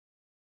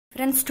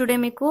Friends today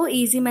మీకు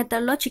easy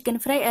method లో chicken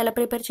fry ఎలా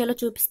ప్రిపేర్ చేయాలో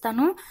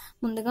చూపిస్తాను.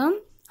 ముందుగా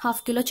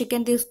హాఫ్ కిలో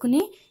చికెన్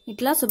తీసుకుని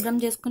ఇట్లా శుభ్రం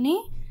చేసుకుని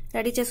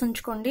రెడీ చేసి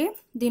ఉంచుకోండి.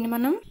 దీన్ని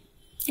మనం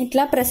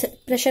ఇట్లా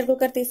ప్రెషర్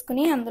కుక్కర్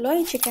తీసుకుని అందులో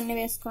ఈ చికెన్ ని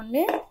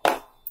వేసుకోండి.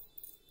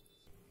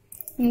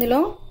 ఇందులో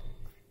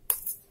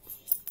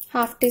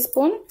హాఫ్ టీ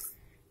స్పూన్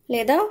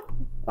లేదా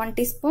 1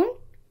 టీ స్పూన్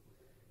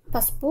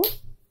పసుపు,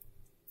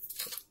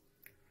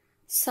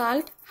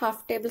 సాల్ట్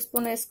హాఫ్ టేబుల్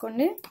స్పూన్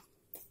వేసుకోండి.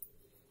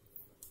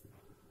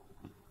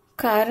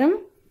 కారం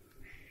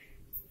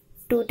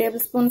 2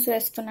 టేబుల్ స్పూన్స్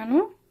వేస్తున్నాను.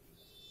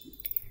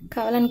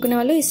 కావాలనుకునే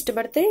వాళ్ళు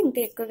ఇష్టపడితే ఇంకా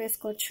ఎక్కువ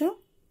వేసుకోవచ్చు.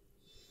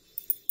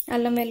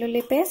 అల్లం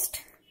వెల్లుల్లి పేస్ట్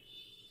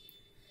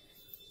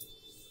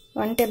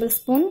 1 టేబుల్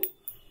స్పూన్,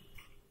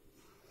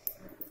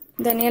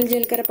 ధనియాల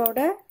జీలకర్ర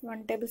పౌడర్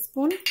 1 టేబుల్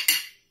స్పూన్,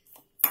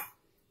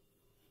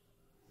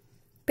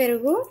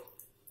 పెరుగు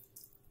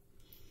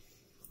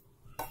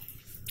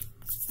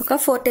ఒక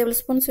 4 టేబుల్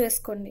స్పూన్స్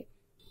వేసుకోండి.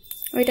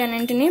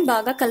 వీటన్నింటినీ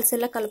బాగా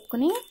కలిసేలా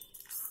కలుపుకొని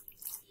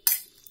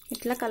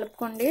ఇట్లా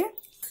కలుపుకోండి,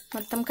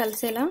 మొత్తం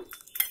కలిసేలా.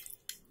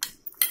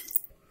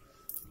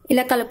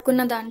 ఇలా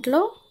కలుపుకున్న దాంట్లో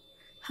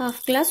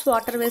హాఫ్ గ్లాస్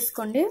వాటర్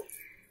వేసుకోండి.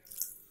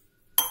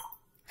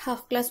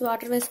 హాఫ్ గ్లాస్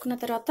వాటర్ వేసుకున్న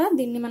తర్వాత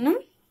దీన్ని మనం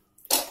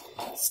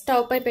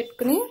స్టవ్ పై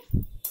పెట్టుకుని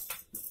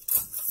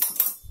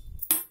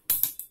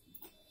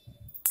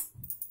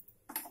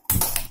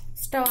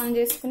స్టవ్ ఆన్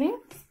చేసుకుని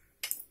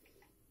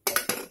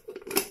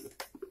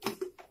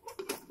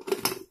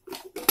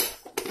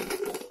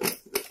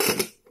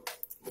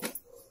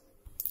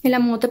ఇలా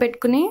మూత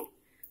పెట్టుకుని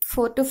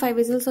 4 to 5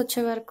 విజిల్స్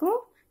వచ్చే వరకు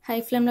హై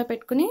ఫ్లేమ్లో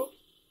పెట్టుకుని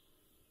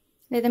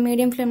లేదా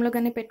మీడియం ఫ్లేమ్లో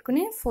కానీ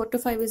పెట్టుకుని 4 to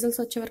 5 విజిల్స్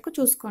వచ్చే వరకు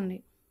చూసుకోండి.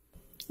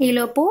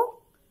 ఈలోపు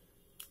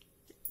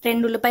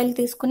 2 ఉల్లిపాయలు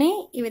తీసుకుని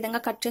ఈ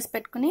విధంగా కట్ చేసి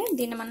పెట్టుకుని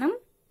దీన్ని మనం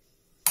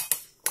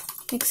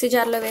మిక్సీ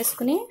జార్లో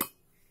వేసుకుని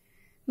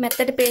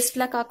మెత్తటి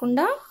పేస్ట్లా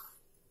కాకుండా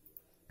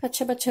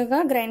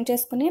కచ్చపచ్చగా గ్రైండ్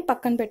చేసుకుని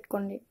పక్కన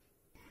పెట్టుకోండి.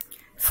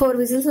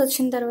 4 విజిల్స్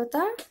వచ్చిన తర్వాత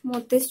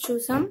మూత తీసి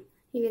చూసాం,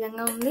 ఈ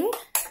విధంగా ఉంది.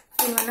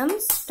 మనం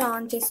స్టవ్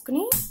ఆన్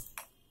చేసుకుని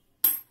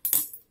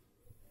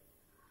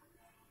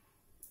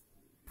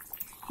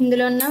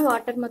ఇందులో ఉన్న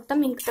వాటర్ మొత్తం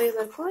ఇంకిపోయే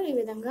వరకు ఈ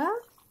విధంగా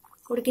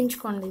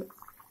ఉడికించుకోండి.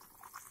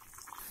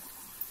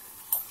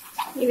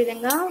 ఈ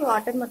విధంగా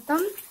వాటర్ మొత్తం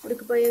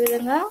ఉడికిపోయే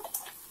విధంగా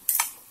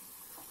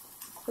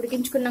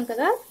ఉడికించుకున్నాం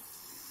కదా,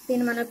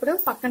 దీన్ని మనం ఇప్పుడు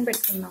పక్కన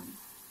పెట్టుకుందాం.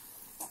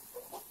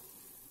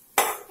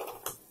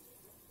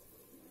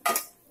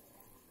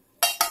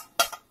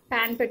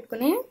 ప్యాన్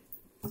పెట్టుకుని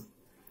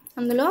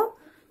అందులో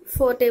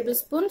 4 టేబుల్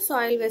స్పూన్స్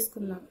ఆయిల్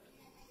వేసుకుందాం.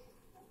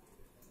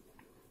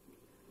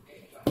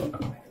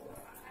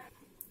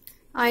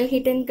 ఆయిల్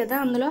హీట్ అయింది కదా,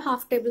 అందులో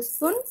హాఫ్ టేబుల్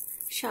స్పూన్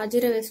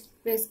షాజీరా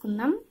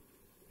వేసుకుందాం.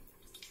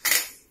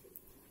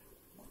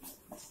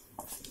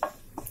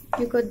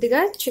 ఇవి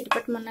కొద్దిగా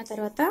చిటపటమన్న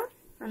తర్వాత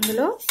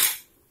అందులో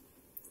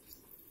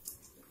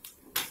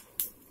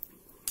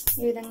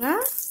ఈ విధంగా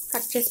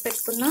కట్ చేసి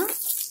పెట్టుకున్న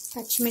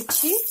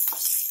పచ్చిమిర్చి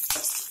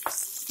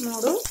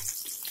 3,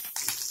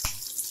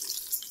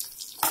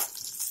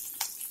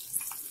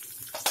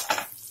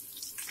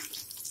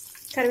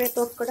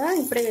 కరివేపాకు కూడా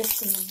ఇప్పుడే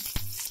వేసుకుందాం.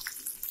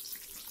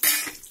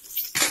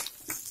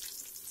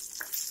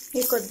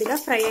 ఇది కొద్దిగా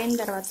ఫ్రై అయిన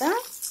తర్వాత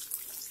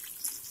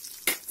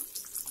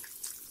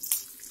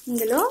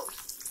ఇందులో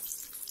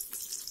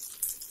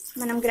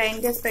మనం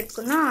గ్రైండ్ చేసి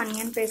పెట్టుకున్న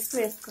ఆనియన్ పేస్ట్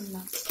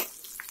వేసుకుందాం.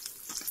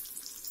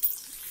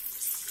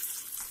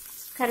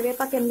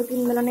 కరివేపాకు ఎందుకు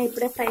ఇందులోనే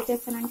ఇప్పుడే ఫ్రై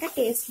చేస్తానంటే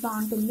టేస్ట్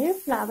బాగుంటుంది,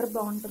 ఫ్లేవర్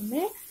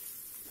బాగుంటుంది.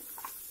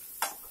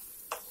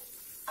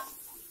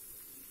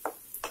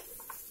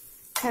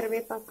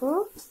 కరివేపాకు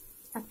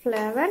ఆ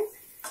ఫ్లేవర్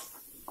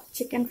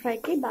చికెన్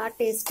ఫ్రైకి బాగా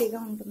టేస్టీగా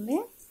ఉంటుంది.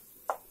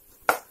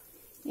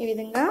 ఈ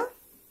విధంగా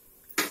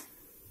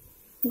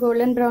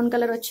గోల్డెన్ బ్రౌన్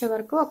కలర్ వచ్చే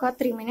వరకు ఒక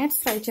 3 మినిట్స్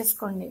ఫ్రై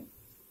చేసుకోండి.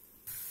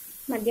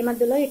 మధ్య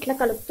మధ్యలో ఇట్లా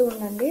కలుపుతూ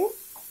ఉండండి.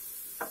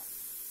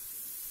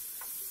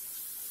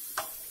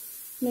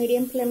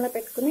 మీడియం ఫ్లేమ్లో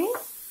పెట్టుకుని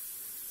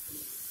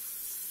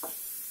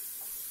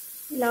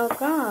ఇలా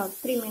ఒక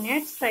 3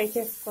 మినిట్స్ ఫ్రై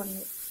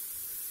చేసుకోండి.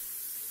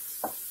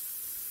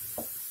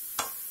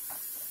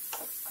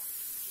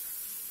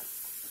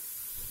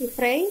 ఈ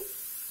ఫ్రై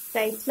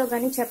రైస్లో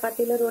కానీ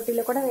చపాతీలో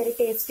రోటీలో కూడా వెరీ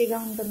టేస్టీగా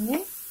ఉంటుంది.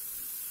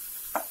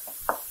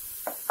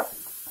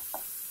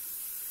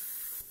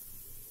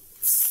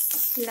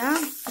 ఇలా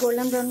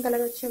గోల్డెన్ బ్రౌన్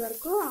కలర్ వచ్చే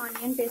వరకు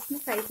ఆనియన్ పేస్ట్ని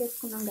ఫ్రై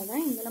చేసుకున్నాం కదా,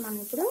 ఇందులో మనం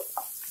ఇప్పుడు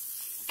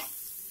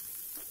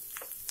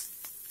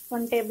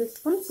 1 table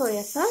spoon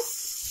soya sauce,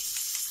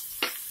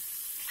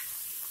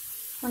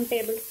 1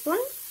 table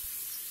spoon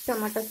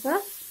tomato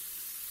sauce,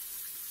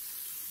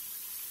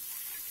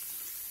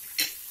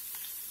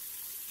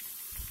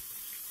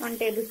 1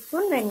 table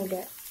spoon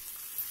vinegar.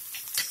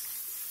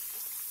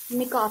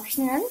 మీకు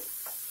ఆప్షనల్,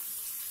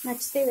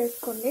 నచ్చితే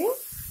వేసుకోండి,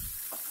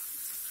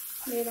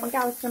 లేదంటే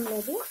అవసరం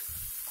లేదు.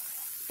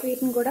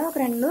 వీటిని కూడా ఒక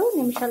 2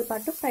 నిమిషాల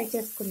పాటు ఫ్రై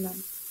చేసుకుందాం.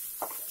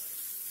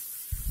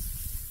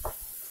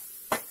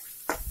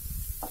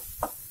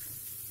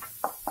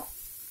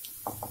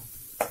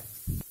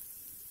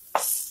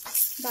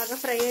 బాగా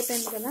ఫ్రై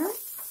అయిపోయింది కదా,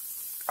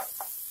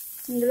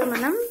 ఇందులో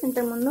మనం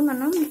ఇంతకుముందు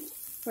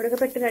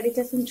ఉడకపెట్టి రెడీ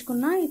చేసి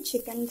ఉంచుకున్న ఈ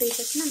చికెన్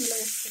పీసెస్ని అందులో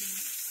వేసుకున్నాం.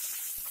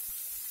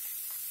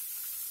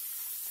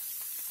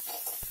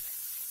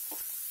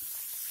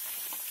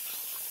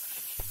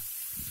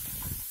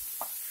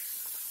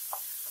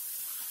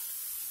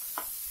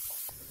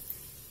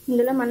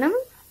 ఇందులో మనం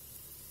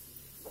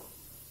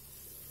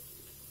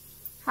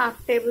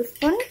 1/2 టేబుల్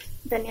స్పూన్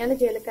ధనియాల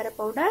జీలకర్ర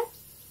powder,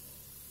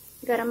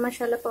 garam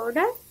masala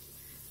powder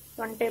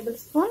 1 table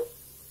spoon,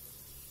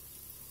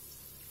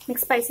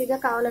 మీకు స్పైసీగా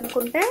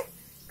కావాలనుకుంటే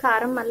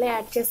కారం మళ్ళీ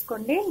యాడ్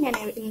చేసుకోండి, నేను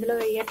ఇందులో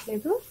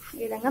వేయట్లేదు. ఈ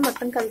విధంగా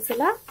మొత్తం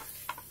కలిసేలా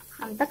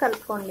అంతా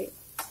కలుపుకోండి.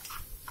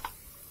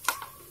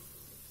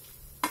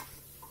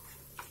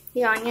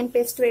 ఈ ఆనియన్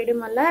పేస్ట్ వేయడం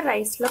వల్ల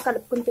రైస్లో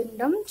కలుపుకుని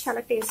తినడం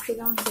చాలా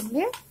టేస్టీగా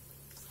ఉంటుంది.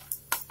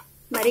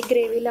 మరి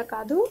గ్రేవీలా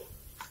కాదు,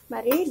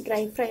 మరి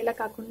డ్రై ఫ్రైలా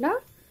కాకుండా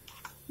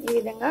ఈ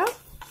విధంగా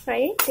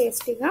ఫ్రై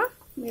టేస్టీగా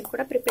మీరు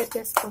కూడా ప్రిపేర్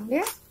చేసుకోండి.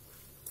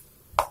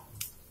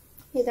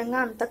 ఈ విధంగా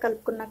అంతా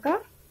కలుపుకున్నాక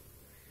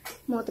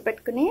మూత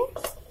పెట్టుకుని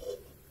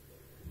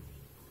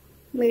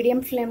మీడియం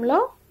ఫ్లేమ్లో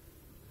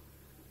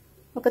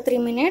ఒక 3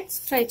 మినిట్స్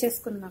ఫ్రై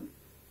చేసుకుందాం.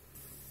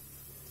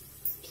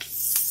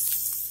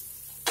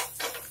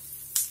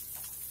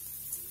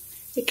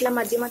 ఇట్లా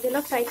మధ్య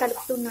మధ్యలో ఫ్రై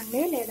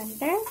కలుపుతుండండి,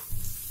 లేదంటే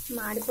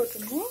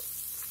మాడిపోతుంది.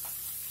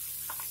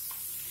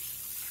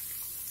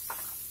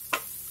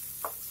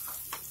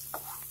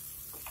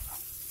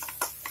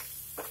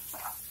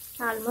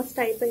 ఆల్మోస్ట్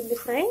అయిపోయింది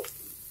ఫ్రై.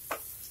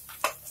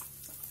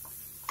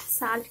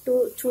 సాల్ట్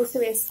చూసి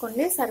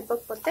వేసుకోండి,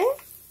 సరిపోకపోతే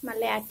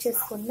మళ్ళీ యాడ్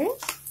చేసుకోండి.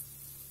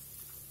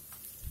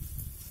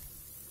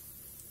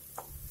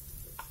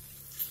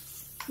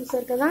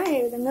 చూసారు కదా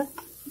ఏ విధంగా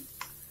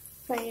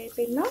ఫ్రై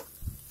అయిపోయిందో.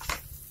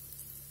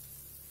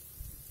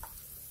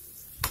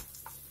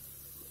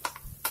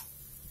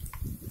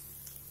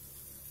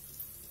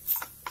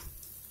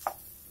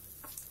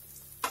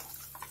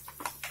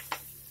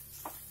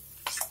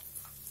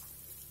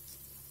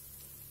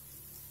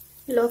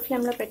 లో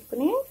ఫ్లేమ్లో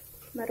పెట్టుకుని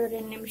మరో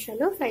 2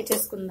 నిమిషాలు ఫ్రై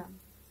చేసుకుందాం.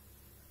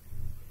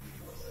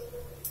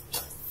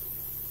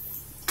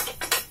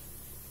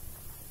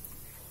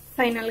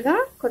 ఫైనల్గా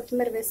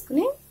కొత్తిమీర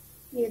వేసుకుని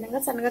ఈ విధంగా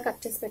సన్నగా కట్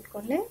చేసి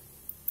పెట్టుకోండి.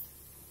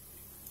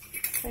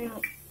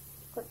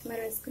 కొత్తిమీర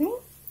వేసుకుని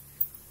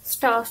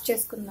స్టవ్ ఆఫ్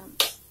చేసుకుందాం.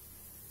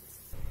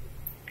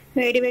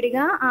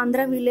 వేడివేడిగా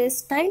Andhra village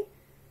style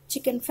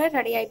chicken fry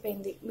ready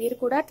అయిపోయింది. మీరు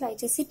కూడా ట్రై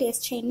చేసి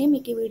టేస్ట్ చేయండి.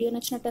 మీకు ఈ వీడియో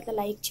నచ్చినట్లయితే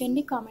లైక్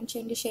చేయండి, కామెంట్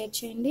చేయండి, షేర్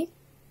చేయండి.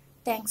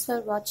 Thanks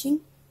for watching.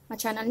 మా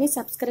ఛానల్ని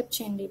సబ్స్క్రైబ్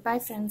చేయండి.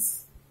 Bye friends.